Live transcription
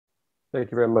Thank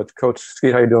you very much, Coach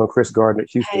Skeete. How you doing? Chris Gardner,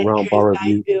 Houston Hey, Round Bar Chris, how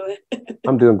you Review. doing?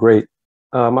 I'm doing great.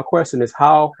 My question is,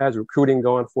 how has recruiting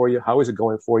gone for you? How is it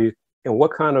going for you? And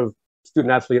what kind of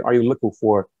student athlete are you looking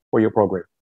for your program?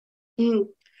 Mm,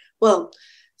 Well,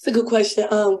 it's a good question.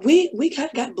 We kind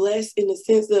of got blessed in the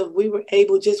sense of we were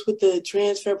able just with the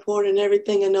transfer portal and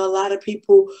everything. I know a lot of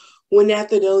people went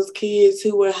after those kids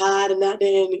who were hot and out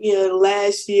there, and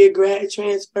last year grad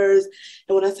transfers.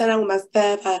 And when I sat down with my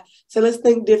staff, I said, let's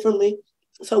think differently.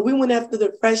 So we went after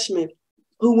the freshmen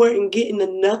who weren't getting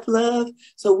enough love.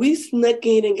 So we snuck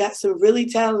in and got some really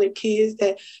talented kids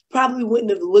that probably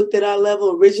wouldn't have looked at our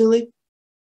level originally.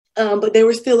 But they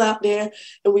were still out there,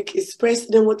 and we expressed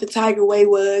to them what the Tiger Way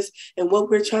was and what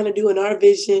we're trying to do in our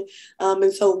vision.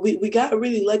 And so we got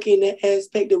really lucky in that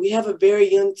aspect that we have a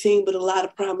very young team, but a lot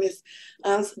of promise.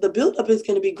 So the buildup is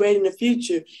going to be great in the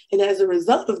future. And as a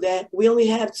result of that, we only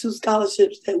have 2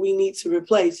 scholarships that we need to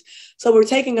replace. So we're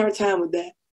taking our time with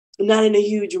that. I'm not in a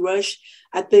huge rush.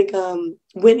 I think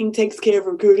winning takes care of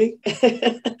recruiting.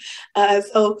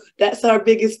 So that's our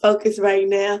biggest focus right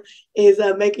now is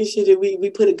making sure that we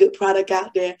put a good product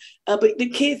out there. But the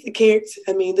kids, the characters,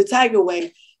 I mean, the Tiger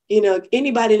Way,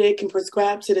 anybody that can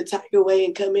prescribe to the Tiger Way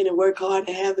and come in and work hard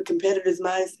and have the competitor's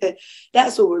mindset,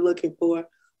 that's what we're looking for.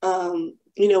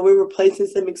 We're replacing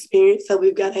some experience, so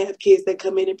we've got to have kids that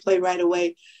come in and play right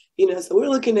away. So we're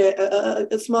looking at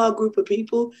a small group of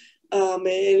people, and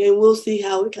we'll see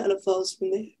how it kind of flows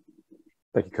from there.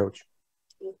 Thank you, Coach.